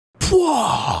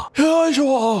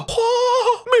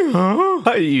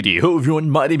Hi-yo,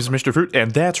 everyone, my name is Mr. Fruit,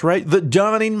 and that's right, the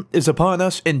dawning is upon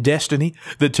us in Destiny.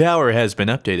 The tower has been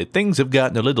updated. Things have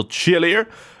gotten a little chillier,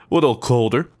 a little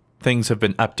colder. Things have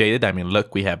been updated. I mean,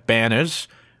 look, we have banners.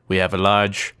 We have a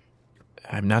large...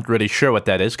 I'm not really sure what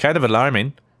that is. Kind of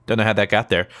alarming. Don't know how that got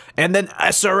there. And then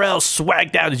SRL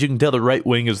swagged out. As you can tell, the right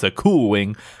wing is the cool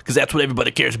wing, because that's what everybody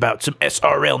cares about, some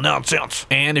SRL nonsense.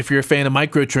 And if you're a fan of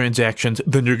microtransactions,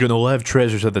 then you're going to love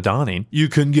Treasures of the Dawning. You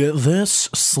can get this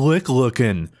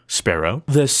slick-looking Sparrow,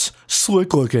 this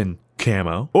slick-looking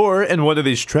camo, or in one of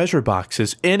these treasure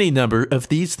boxes, any number of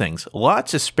these things.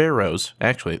 Lots of sparrows.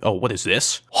 Actually, oh, what is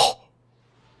this?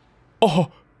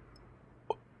 Oh,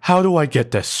 how do I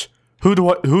get this? Who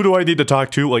do I need to talk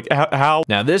to? Like, how?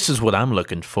 Now, this is what I'm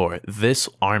looking for. This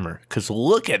armor. Because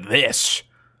look at this.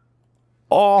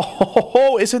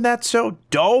 Oh, isn't that so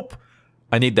dope?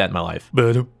 I need that in my life.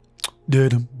 Last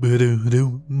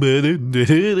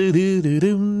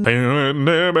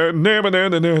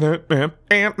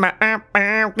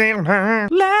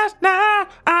night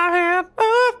I had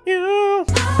of you.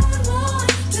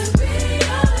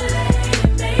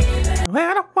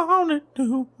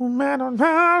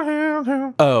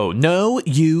 Oh, no,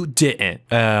 you didn't.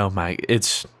 Oh my,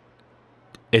 it's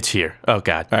here. Oh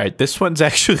god. All right, this one's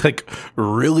actually like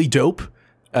really dope.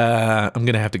 I'm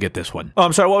gonna have to get this one. Oh,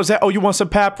 I'm sorry, what was that? Oh, you want some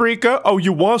paprika? Oh,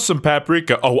 you want some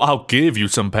paprika? Oh, I'll give you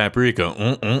some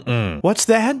paprika. What's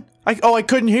that? I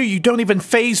couldn't hear you. Don't even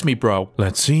phase me, bro.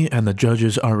 Let's see, and the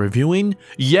judges are reviewing.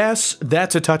 Yes,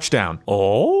 that's a touchdown.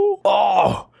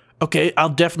 Oh. Okay, I'll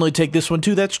definitely take this one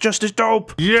too. That's just as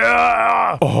dope.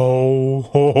 Yeah!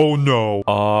 Oh no.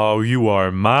 Oh, you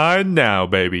are mine now,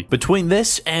 baby. Between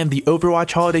this and the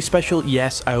Overwatch Holiday Special,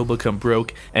 yes, I will become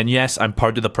broke. And yes, I'm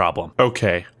part of the problem.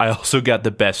 Okay, I also got the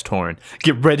best horn.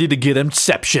 Get ready to get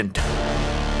inceptioned.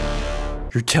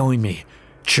 You're telling me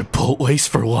Chipotle's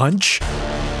for lunch?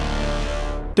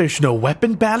 There's no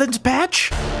weapon balance patch?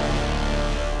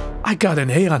 I got an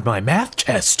A on my math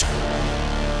test.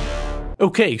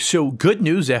 Okay, so good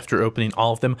news after opening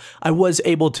all of them. I was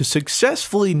able to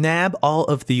successfully nab all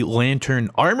of the lantern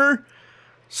armor.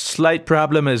 Slight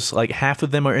problem is like half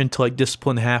of them are intellect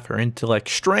discipline, half are intellect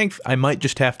strength. I might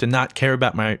just have to not care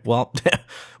about my, well,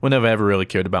 when have I ever really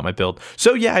cared about my build?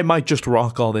 So yeah, I might just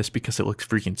rock all this because it looks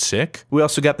freaking sick. We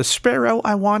also got the sparrow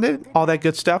I wanted, all that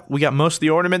good stuff. We got most of the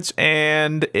ornaments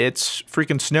and it's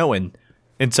freaking snowing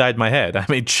inside my head. I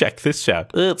mean, check this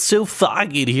out. It's so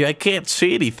foggy in here, I can't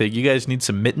see anything. You guys need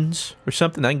some mittens or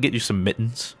something? I can get you some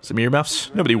mittens. Some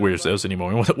earmuffs? Nobody wears those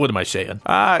anymore. What am I saying?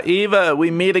 Ah, Eva, we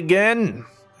meet again.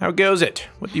 How goes it?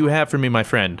 What do you have for me, my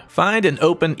friend? Find and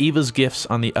open Eva's gifts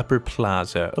on the upper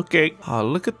plaza. Okay. Oh,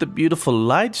 look at the beautiful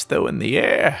lights, though, in the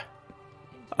air.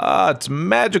 Ah, it's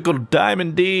magical time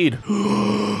indeed.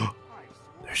 There's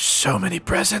so many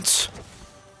presents.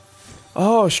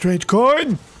 Oh, strange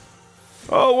coin.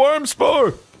 Oh, worm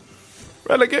spore!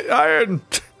 Relegate iron!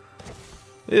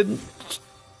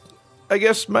 I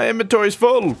guess my inventory's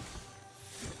full.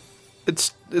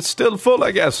 It's still full,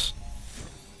 I guess.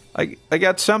 I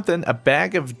got something. A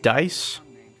bag of dice,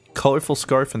 colorful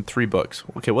scarf, and 3 books.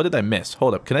 Okay, what did I miss?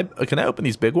 Hold up. Can I open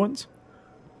these big ones?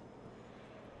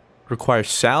 Requires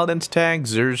Saladin's tag,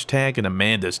 Zer's tag, and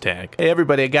Amanda's tag. Hey,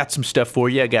 everybody, I got some stuff for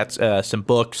you. I got some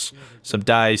books, some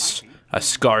dice, a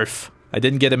scarf. I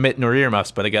didn't get a mitten or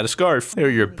earmuffs, but I got a scarf. There are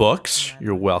your books.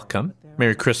 You're welcome.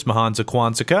 Merry Christmas, Hansa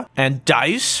Kwanzaa. And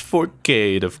dice for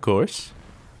Cade, of course.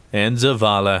 And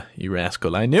Zavala, you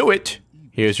rascal. I knew it.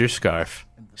 Here's your scarf.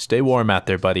 Stay warm out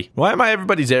there, buddy. Why am I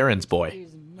everybody's errands boy?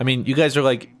 I mean, you guys are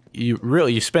like,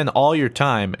 you spend all your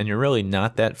time, and you're really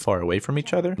not that far away from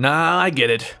each other? Nah, I get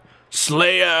it.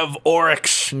 Slayer of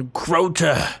Oryx and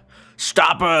Crota.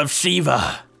 Stopper of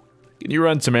Siva. Can you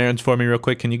run some errands for me real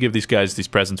quick? Can you give these guys these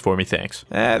presents for me? Thanks.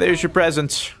 There's your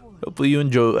presents. Hopefully you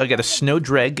enjoy. I got a snow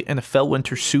dreg and a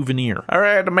Fellwinter souvenir. All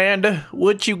right, Amanda,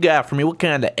 what you got for me? What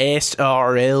kind of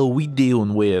SRL we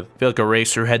dealing with? I feel like a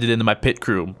racer headed into my pit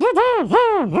crew.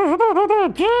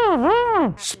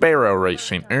 Sparrow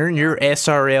Racing. Earn your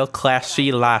SRL Class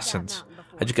C license.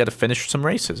 I just got to finish some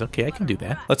races. Okay, I can do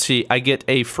that. Let's see. I get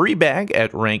a free bag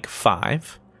at rank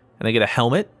 5. And I get a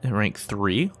helmet at rank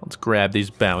 3. Let's grab these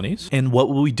bounties. And what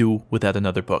will we do without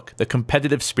another book? The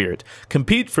Competitive Spirit.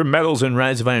 Compete for medals in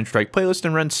Rise of Iron Strike playlist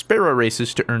and run sparrow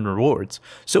races to earn rewards.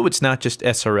 So it's not just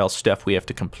SRL stuff we have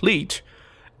to complete.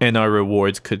 And our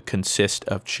rewards could consist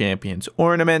of champions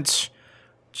ornaments.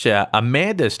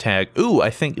 Amanda's tag. Ooh,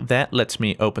 I think that lets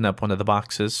me open up one of the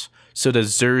boxes. So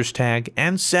does Zer's tag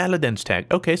and Saladin's tag.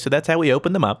 Okay, so that's how we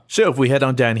open them up. So if we head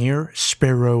on down here,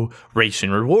 Sparrow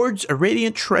Racing rewards, a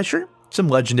Radiant Treasure, some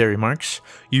legendary marks.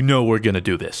 You know we're gonna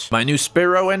do this. My new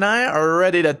Sparrow and I are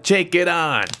ready to take it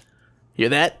on. Hear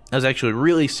that? That was actually a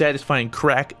really satisfying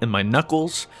crack in my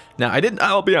knuckles. Now,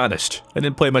 I'll be honest, I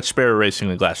didn't play much Sparrow Racing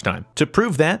the last time. To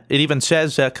prove that, it even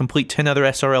says complete 10 other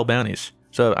SRL bounties.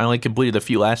 So I only completed a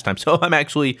few last time, so I'm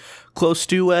actually close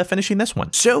to finishing this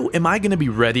one. So am I gonna be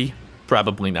ready?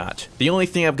 Probably not. The only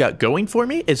thing I've got going for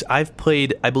me is I've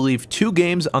played, I believe, 2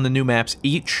 games on the new maps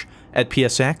each at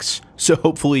PSX. So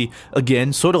hopefully,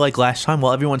 again, sort of like last time,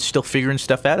 while everyone's still figuring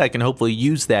stuff out, I can hopefully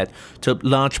use that to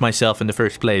launch myself in the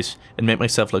first place and make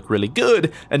myself look really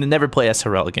good and then never play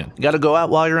SRL again. You gotta go out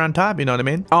while you're on top, you know what I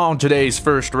mean? On today's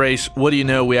first race, what do you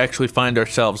know, we actually find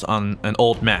ourselves on an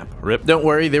old map. Rip. Don't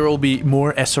worry, there will be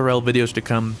more SRL videos to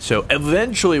come, so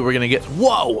eventually we're gonna get...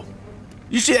 Whoa!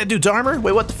 You see that dude's armor?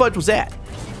 Wait, what the fudge was that?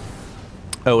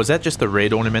 Oh, was that just the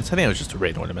raid ornaments? I think it was just the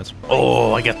raid ornaments.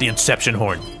 Oh, I got the Inception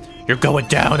horn. You're going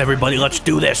down, everybody. Let's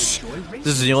do this. This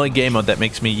is the only game mode that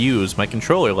makes me use my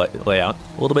controller layout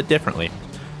a little bit differently.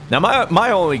 Now,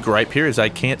 my only gripe here is I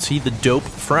can't see the dope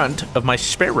front of my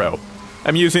Sparrow.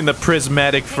 I'm using the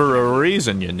prismatic for a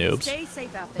reason, you noobs.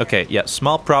 Okay, yeah,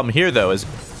 small problem here, though, is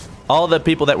all the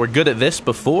people that were good at this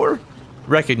before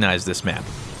recognize this map.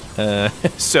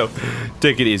 So,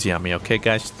 take it easy on me, okay,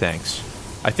 guys? Thanks.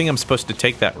 I think I'm supposed to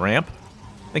take that ramp.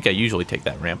 I think I usually take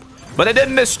that ramp. But I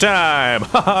didn't this time!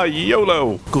 Haha,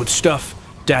 YOLO! Good stuff.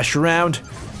 Dash around.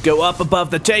 Go up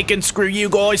above the taken. Screw you,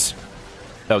 guys.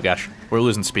 Oh, gosh. We're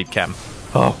losing speed, Captain.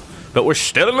 Oh, but we're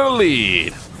still in the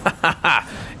lead. Haha.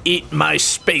 Eat my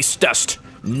space dust,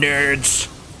 nerds.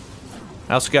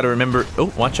 I also gotta remember...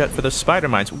 Oh, watch out for those spider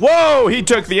mines. Whoa! He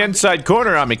took the inside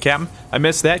corner on me, Captain. I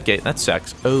missed that gate. That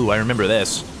sucks. Oh, I remember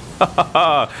this.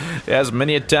 As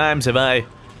many a times have I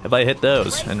hit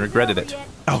those and regretted it.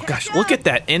 Oh gosh, look at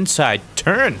that inside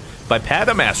turn by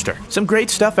Padamaster. Some great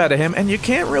stuff out of him, and you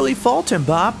can't really fault him,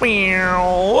 Bob.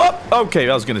 Okay,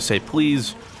 I was gonna say,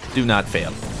 please do not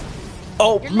fail.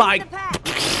 Oh my...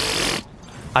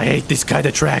 I hate these kind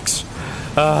of tracks.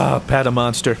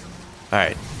 Padamonster.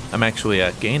 Alright, I'm actually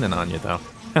gaining on you, though.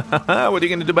 What are you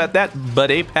gonna do about that,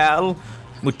 buddy, pal?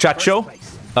 Muchacho?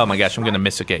 Oh my gosh, I'm gonna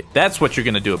miss a gate. That's what you're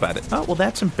gonna do about it. Oh, well,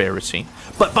 that's embarrassing.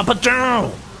 But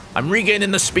down! I'm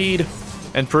regaining the speed.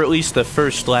 And for at least the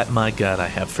first lap, my god, I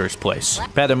have first place.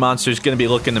 Padamonster's gonna be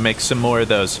looking to make some more of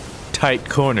those tight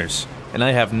corners. And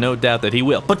I have no doubt that he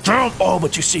will. But down! Oh,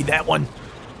 but you see that one?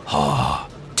 Oh,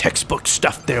 textbook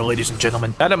stuff there, ladies and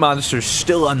gentlemen. Padamonster's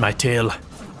still on my tail.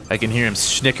 I can hear him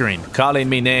snickering, calling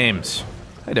me names.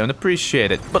 I don't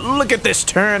appreciate it. But look at this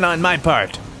turn on my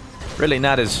part. Really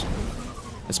not as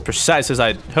precise as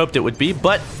I hoped it would be,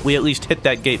 but we at least hit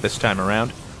that gate this time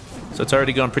around. So it's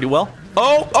already going pretty well.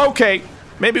 Oh, okay.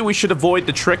 Maybe we should avoid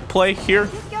the trick play here,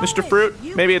 Mr. Fruit.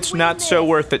 Maybe it's not so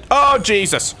worth it. Oh,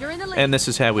 Jesus. And this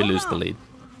is how we lose the lead.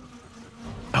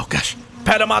 Oh, gosh.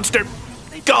 Padamonster.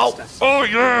 Go. Oh,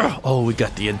 yeah. Oh, we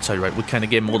got the inside right. We kind of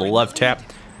gave him a little love tap.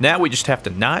 Now we just have to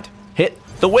not hit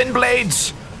the wind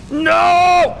blades.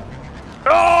 No!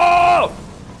 Oh!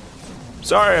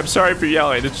 Sorry, I'm sorry for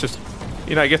yelling. It's just,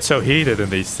 you know, I get so heated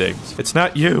in these things. It's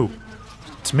not you.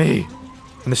 It's me.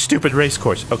 And the stupid race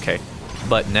course. Okay.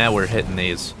 But now we're hitting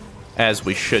these as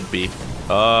we should be.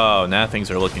 Oh, now things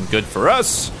are looking good for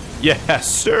us.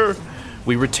 Yes, sir.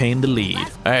 We retain the lead.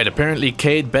 All right, apparently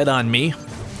Cade bet on me.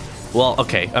 Well,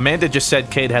 okay, Amanda just said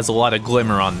Cade has a lot of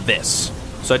glimmer on this.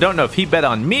 So I don't know if he bet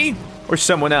on me or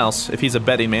someone else. If he's a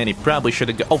betting man, he probably should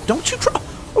have go. Oh, don't you try.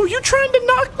 Oh, you trying to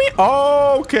knock me?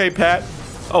 Oh, okay, Pat.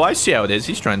 Oh, I see how it is.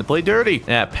 He's trying to play dirty.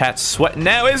 Yeah, Pat's sweating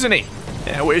now, isn't he?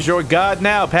 Yeah, where's your god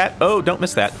now, Pat? Oh, don't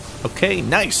miss that. Okay,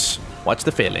 nice. Watch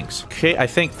the failings. Okay, I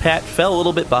think Pat fell a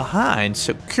little bit behind.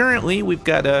 So currently, we've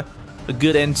got a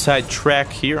good inside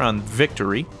track here on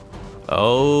victory.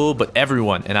 Oh, but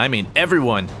everyone, and I mean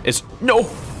everyone, is... No!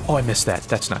 Oh, I missed that.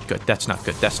 That's not good. That's not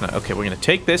good. That's not... Okay, we're going to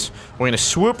take this. We're going to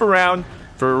swoop around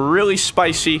for a really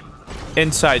spicy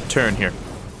inside turn here.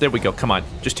 There we go. Come on.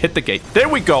 Just hit the gate. There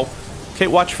we go. Okay,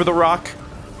 watch for the rock.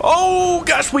 Oh,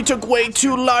 gosh, we took way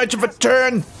too large of a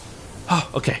turn. Oh,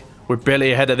 okay. We're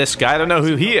barely ahead of this guy. I don't know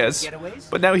who he is,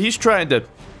 but now he's trying to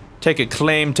take a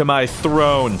claim to my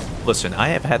throne. Listen, I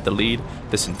have had the lead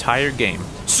this entire game.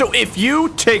 So if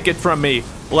you take it from me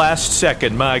last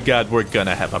second, my God, we're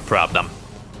gonna have a problem.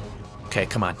 Okay,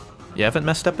 come on. You haven't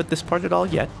messed up at this part at all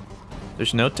yet.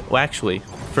 There's no... Well, actually,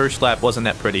 first lap wasn't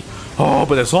that pretty. Oh,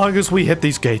 but as long as we hit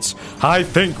these gates, I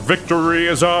think victory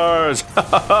is ours.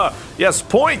 Yes,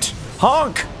 point,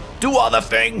 honk, do all the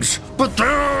things. But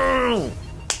thanks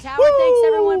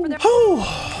everyone for their...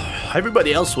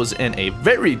 Everybody else was in a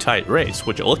very tight race.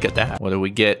 Would you look at that? What do we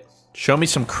get? Show me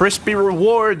some crispy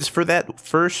rewards for that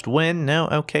first win. No?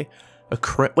 Okay.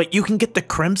 Wait, you can get the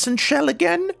Crimson Shell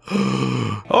again?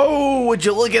 Oh, would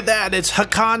you look at that? It's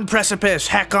Hakan Precipice,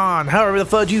 Hakon, however the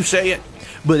fudge you say it.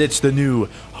 But it's the new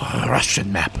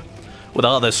Russian map. With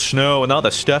all the snow and all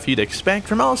the stuff you'd expect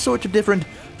from all sorts of different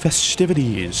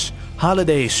festivities,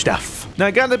 holiday stuff. Now,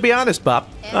 I gotta be honest, Bob.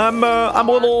 I'm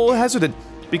a little hesitant.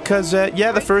 Because,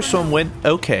 yeah, the first one went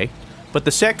okay. But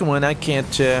the second one, I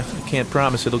can't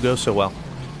promise it'll go so well.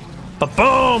 But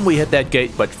boom, we hit that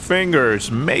gate. But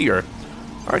fingers, Mayor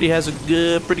already has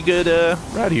a pretty good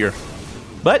route here.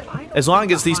 But as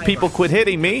long as these people quit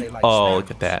hitting me, oh,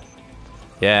 look at that.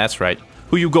 Yeah, that's right.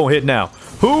 Who you gonna hit now?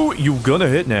 Who you gonna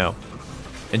hit now?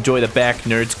 Enjoy the back,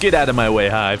 nerds. Get out of my way,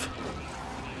 Hive.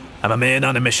 I'm a man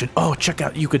on a mission. Oh, check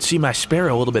out. You could see my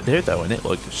sparrow a little bit there, though, and it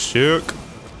looked sick.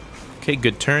 Okay,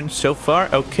 good turn so far.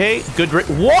 Okay, good.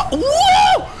 What?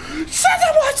 Whoa!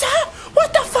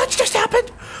 What the fudge just happened?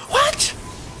 What?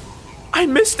 I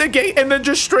missed the gate and then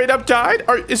just straight up died?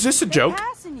 Is this a joke?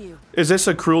 Is this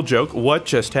a cruel joke? What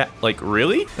just happened? Like,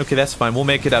 really? Okay, that's fine. We'll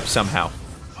make it up somehow.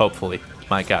 Hopefully.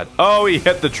 My God. Oh, he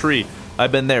hit the tree.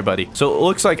 I've been there, buddy. So it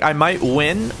looks like I might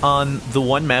win on the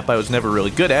one map I was never really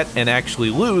good at and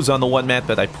actually lose on the one map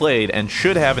that I played and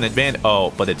should have an advantage.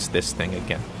 Oh, but it's this thing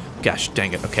again. Gosh,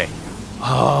 dang it. Okay.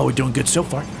 Oh, we're doing good so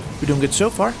far. We're doing good so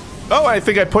far. Oh, I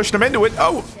think I pushed him into it.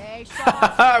 Oh.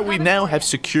 We now have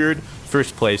secured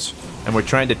first place, and we're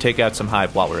trying to take out some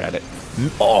Hive while we're at it.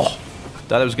 Oh,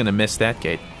 thought I was going to miss that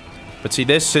gate. But see,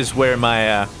 this is where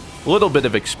my little bit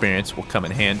of experience will come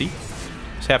in handy.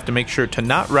 Just have to make sure to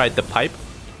not ride the pipe.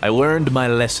 I learned my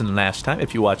lesson last time,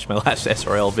 if you watched my last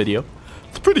SRL video.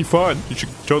 It's pretty fun. You should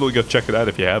totally go check it out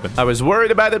if you haven't. I was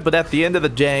worried about it, but at the end of the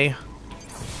day,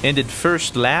 ended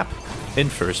first lap in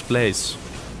first place.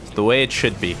 It's the way it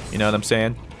should be, you know what I'm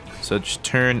saying? So just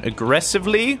turn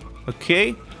aggressively,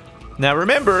 okay? Now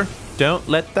remember, don't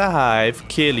let the Hive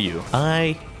kill you.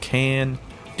 I can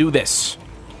do this.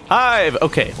 Hive!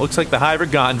 Okay, looks like the Hive are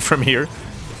gone from here.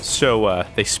 So,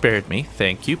 they spared me.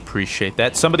 Thank you, appreciate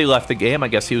that. Somebody left the game, I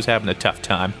guess he was having a tough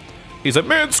time. He's like,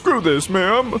 man, screw this,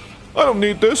 man. I don't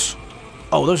need this.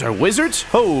 Oh, those are wizards?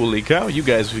 Holy cow, you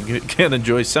guys can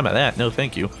enjoy some of that. No,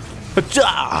 thank you.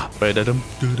 I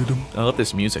love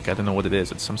this music. I don't know what it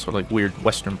is. It's some sort of like weird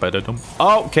western.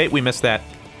 Oh, okay, we missed that.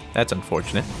 That's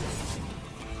unfortunate.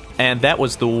 And that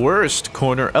was the worst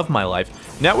corner of my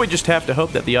life. Now we just have to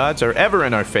hope that the odds are ever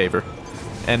in our favor.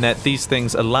 And that these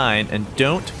things align and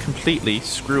don't completely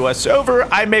screw us over.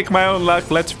 I make my own luck.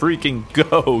 Let's freaking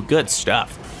go. Good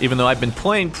stuff. Even though I've been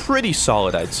playing pretty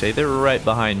solid, I'd say. They're right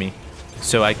behind me.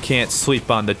 So I can't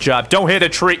sleep on the job. Don't hit a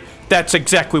tree. That's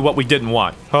exactly what we didn't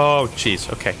want. Oh,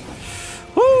 jeez. Okay.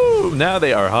 Woo! Now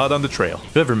they are hot on the trail.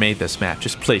 Whoever made this map,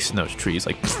 just placing those trees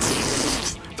like...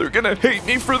 They're gonna hate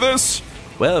me for this.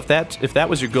 Well, if that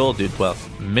was your goal, dude, well,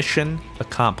 mission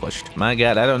accomplished. My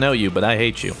God, I don't know you, but I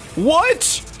hate you. What?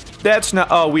 That's not...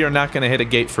 Oh, we are not gonna hit a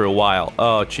gate for a while.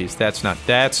 Oh, jeez.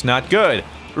 That's not good.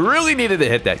 Really needed to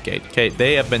hit that gate. Okay,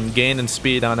 they have been gaining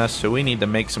speed on us, so we need to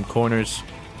make some corners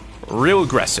real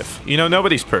aggressive. You know,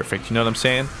 nobody's perfect. You know what I'm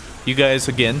saying? You guys,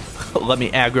 again, let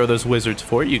me aggro those wizards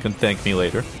for you. You can thank me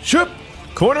later. Shoop!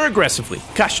 Corner aggressively.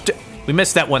 Gosh, we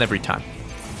miss that one every time.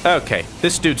 Okay,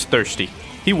 this dude's thirsty.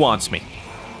 He wants me.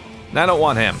 And I don't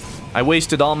want him. I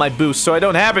wasted all my boost, so I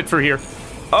don't have it for here.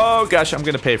 Oh, gosh, I'm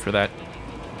gonna pay for that.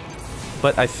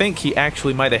 But I think he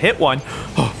actually might have hit one.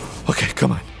 Oh, okay,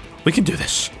 come on. We can do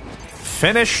this.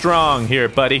 Finish strong here,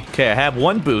 buddy. Okay, I have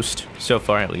one boost, so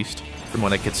far at least, from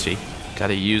what I could see.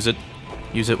 Gotta use it.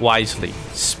 Use it wisely,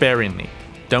 sparingly.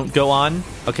 Don't go on.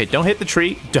 Okay, don't hit the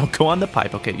tree. Don't go on the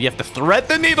pipe. Okay, you have to thread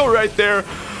the needle right there.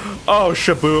 Oh,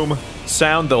 shaboom.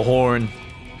 Sound the horn.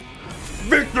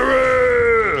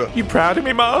 Victory! You proud of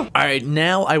me, Ma? Alright,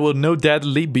 now I will no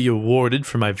doubtly be awarded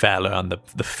for my valor on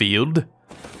the field.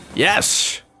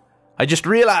 Yes! I just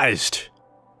realized.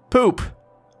 Poop.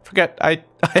 Forget, I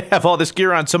have all this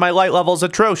gear on, so my light level's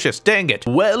atrocious. Dang it.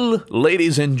 Well,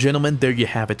 ladies and gentlemen, there you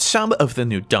have it. Some of the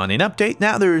new Dawning update.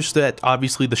 Now there's that,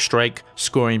 obviously, the strike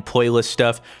scoring playlist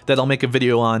stuff that I'll make a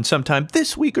video on sometime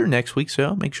this week or next week,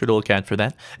 so make sure to look out for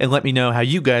that. And let me know how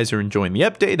you guys are enjoying the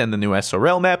update and the new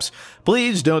SRL maps.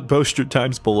 Please don't post your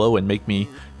times below and make me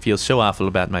feel so awful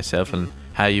about myself and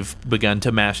how you've begun to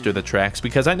master the tracks,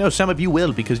 because I know some of you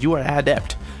will, because you are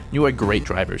adept. You are great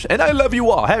drivers, and I love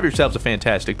you all. Have yourselves a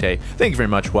fantastic day. Thank you very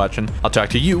much for watching. I'll talk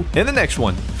to you in the next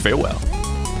one. Farewell.